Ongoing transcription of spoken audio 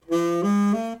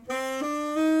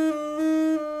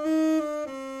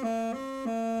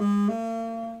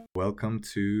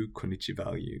to Konichi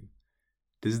Value.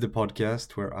 This is the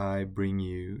podcast where I bring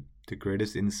you the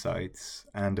greatest insights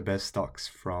and the best stocks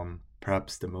from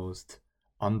perhaps the most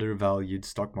undervalued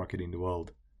stock market in the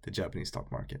world, the Japanese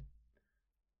stock market.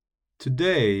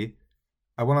 Today,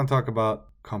 I want to talk about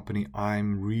a company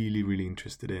I'm really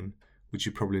interested in, which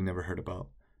you probably never heard about,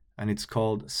 and it's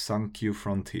called Sankyo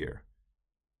Frontier.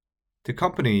 The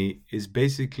company is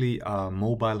basically a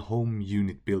mobile home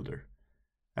unit builder.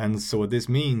 And so what this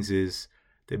means is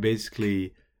they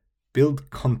basically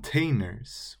build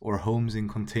containers or homes in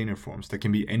container forms that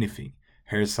can be anything.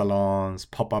 Hair salons,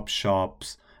 pop-up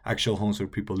shops, actual homes where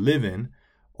people live in,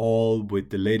 all with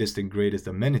the latest and greatest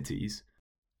amenities.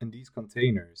 And these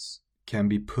containers can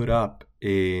be put up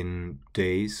in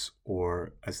days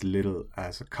or as little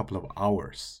as a couple of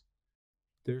hours.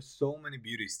 There's so many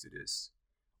beauties to this.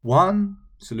 One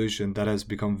solution that has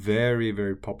become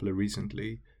very popular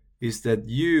recently is that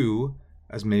you,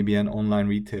 as maybe an online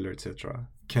retailer, etc.,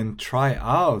 can try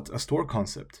out a store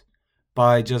concept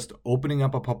by just opening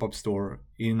up a pop-up store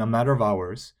in a matter of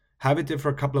hours, have it there for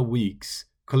a couple of weeks,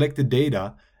 collect the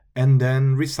data, and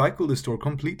then recycle the store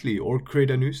completely or create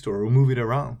a new store or move it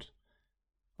around.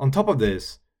 On top of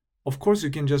this, of course, you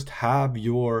can just have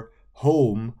your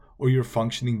home or your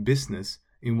functioning business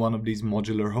in one of these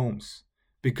modular homes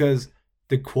because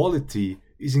the quality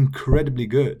is incredibly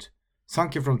good.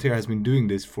 Sankyo Frontier has been doing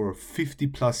this for 50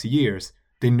 plus years.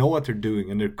 They know what they're doing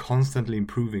and they're constantly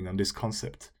improving on this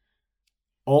concept.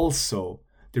 Also,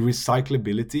 the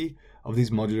recyclability of these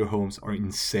modular homes are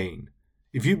insane.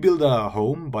 If you build a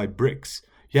home by bricks,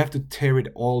 you have to tear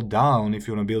it all down if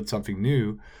you want to build something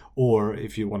new or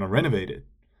if you want to renovate it.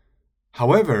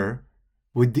 However,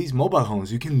 with these mobile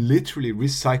homes, you can literally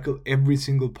recycle every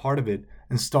single part of it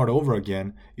and start over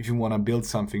again if you want to build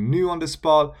something new on the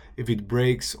spot, if it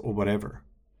breaks or whatever.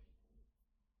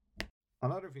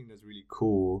 Another thing that's really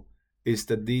cool is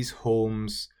that these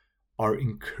homes are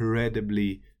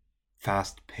incredibly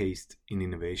fast-paced in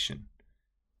innovation.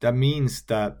 That means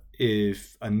that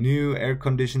if a new air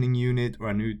conditioning unit or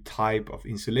a new type of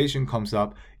insulation comes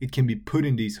up, it can be put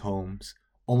in these homes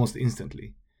almost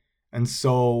instantly. And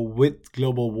so with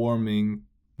global warming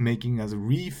making us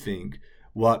rethink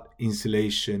what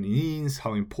insulation is,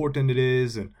 how important it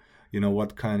is, and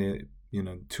what kind of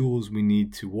tools we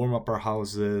need to warm up our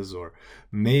houses or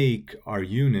make our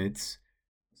units,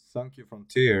 Sankyo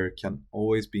Frontier can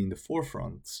always be in the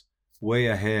forefront, way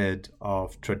ahead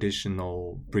of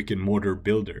traditional brick and mortar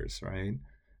builders, right?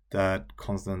 That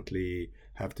constantly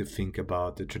have to think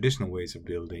about the traditional ways of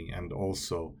building and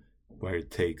also where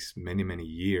it takes many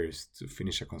years to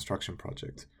finish a construction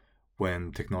project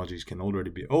when technologies can already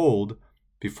be old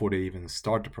before they even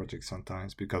start the project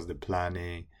sometimes because the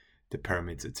planning, the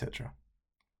permits, etc.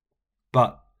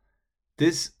 But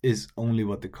this is only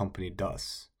what the company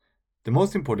does. The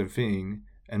most important thing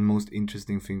and most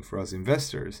interesting thing for us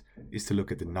investors is to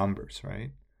look at the numbers,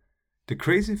 right? The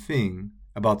crazy thing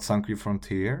about Sankyo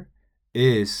Frontier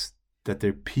is that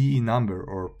their PE number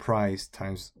or price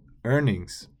times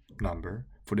earnings number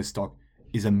for the stock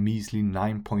is a measly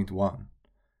 9.1.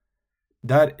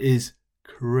 That is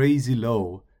crazy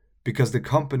low because the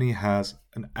company has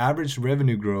an average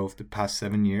revenue growth the past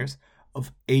 7 years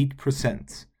of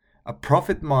 8%, a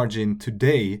profit margin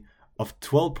today of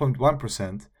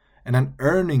 12.1%, and an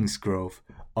earnings growth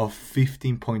of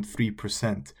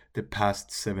 15.3% the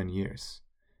past 7 years.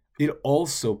 It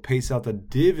also pays out a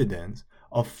dividend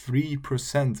of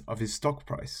 3% of its stock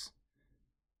price.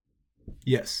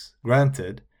 Yes,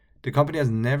 granted, the company has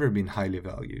never been highly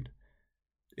valued.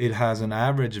 It has an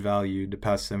average value the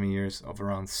past 7 years of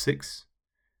around 6.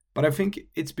 But I think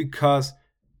it's because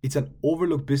it's an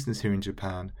overlooked business here in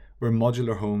Japan where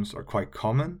modular homes are quite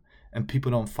common and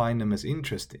people don't find them as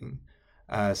interesting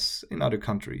as in other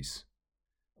countries.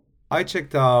 I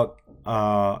checked out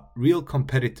a real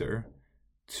competitor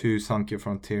to Sankyo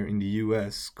Frontier in the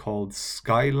US called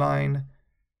Skyline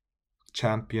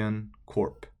Champion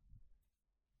Corp.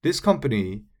 This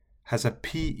company has a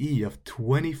PE of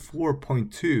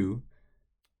 24.2,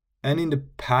 and in the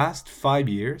past 5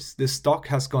 years, the stock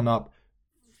has gone up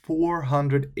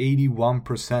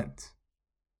 481%.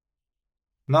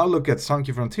 Now look at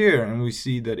Sankyo Frontier and we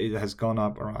see that it has gone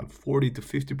up around 40 to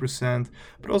 50%,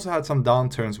 but also had some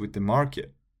downturns with the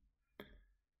market.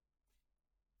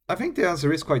 I think the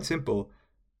answer is quite simple.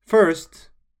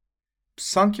 First,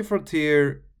 Sankyo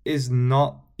Frontier is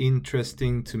not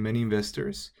interesting to many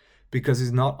investors because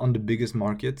it's not on the biggest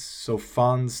markets, so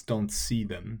funds don't see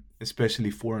them,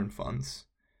 especially foreign funds.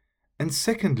 And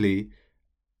secondly,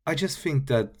 I just think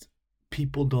that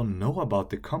people don't know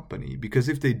about the company because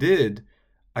if they did,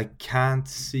 I can't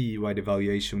see why the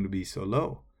valuation would be so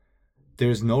low.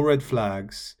 There's no red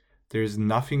flags. There's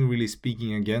nothing really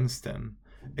speaking against them,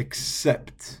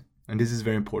 except, and this is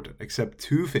very important, except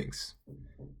two things.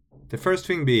 The first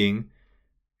thing being,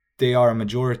 they are a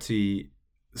majority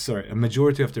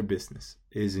of their business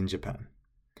is in Japan.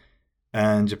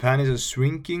 And Japan is a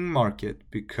shrinking market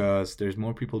because there's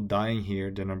more people dying here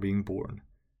than are being born.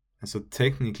 And so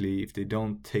technically, if they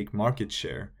don't take market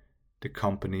share, the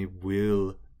company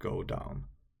will go down.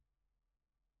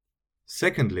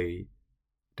 Secondly,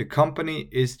 the company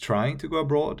is trying to go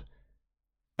abroad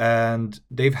and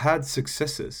they've had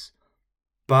successes,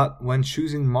 but when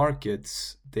choosing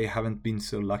markets, they haven't been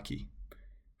so lucky.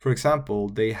 For example,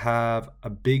 they have a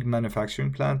big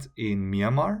manufacturing plant in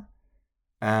Myanmar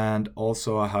and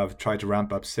also have tried to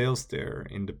ramp up sales there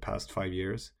in the past 5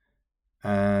 years.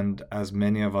 And as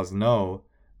many of us know,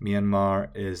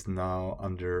 Myanmar is now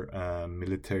under a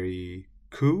military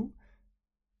coup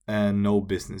and no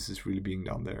business is really being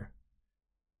done there.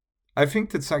 I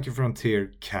think that Sankyo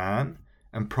Frontier can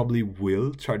and probably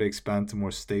will try to expand to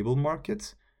more stable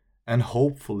markets and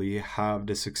hopefully have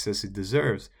the success it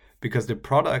deserves, because the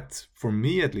product, for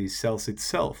me at least, sells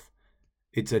itself.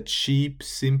 It's a cheap,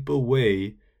 simple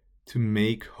way to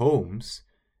make homes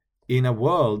in a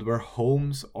world where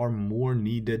homes are more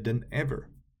needed than ever.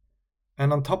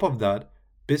 And on top of that,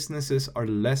 businesses are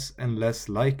less and less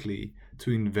likely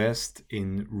to invest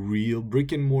in real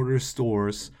brick and mortar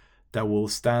stores that will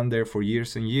stand there for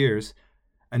years and years,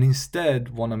 and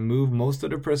instead want to move most of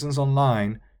their presence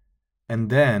online and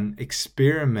then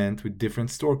experiment with different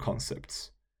store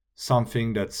concepts.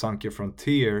 Something that Sankyo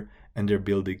Frontier and their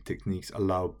building techniques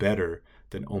allow better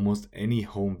than almost any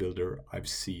home builder I've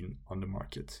seen on the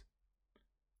market.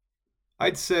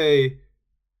 I'd say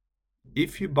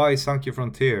if you buy Sankyo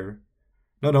Frontier,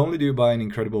 not only do you buy an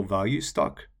incredible value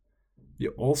stock, you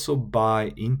also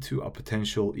buy into a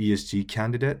potential ESG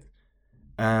candidate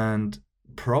and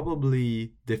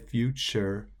probably the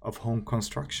future of home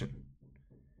construction.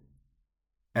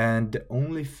 And the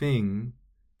only thing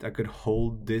that could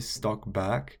hold this stock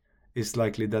back is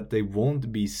likely that they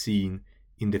won't be seen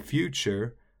in the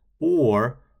future,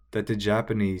 or that the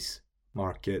Japanese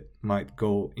market might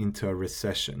go into a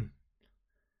recession.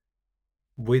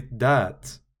 With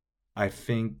that, I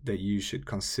think that you should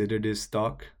consider this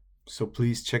stock. So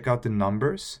please check out the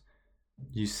numbers.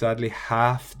 You sadly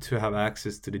have to have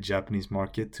access to the Japanese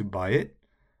market to buy it.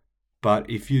 But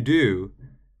if you do,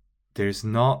 there's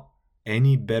not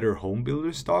any better home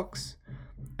builder stocks,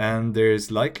 and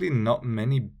there's likely not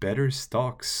many better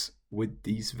stocks with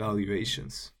these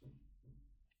valuations.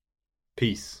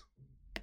 Peace.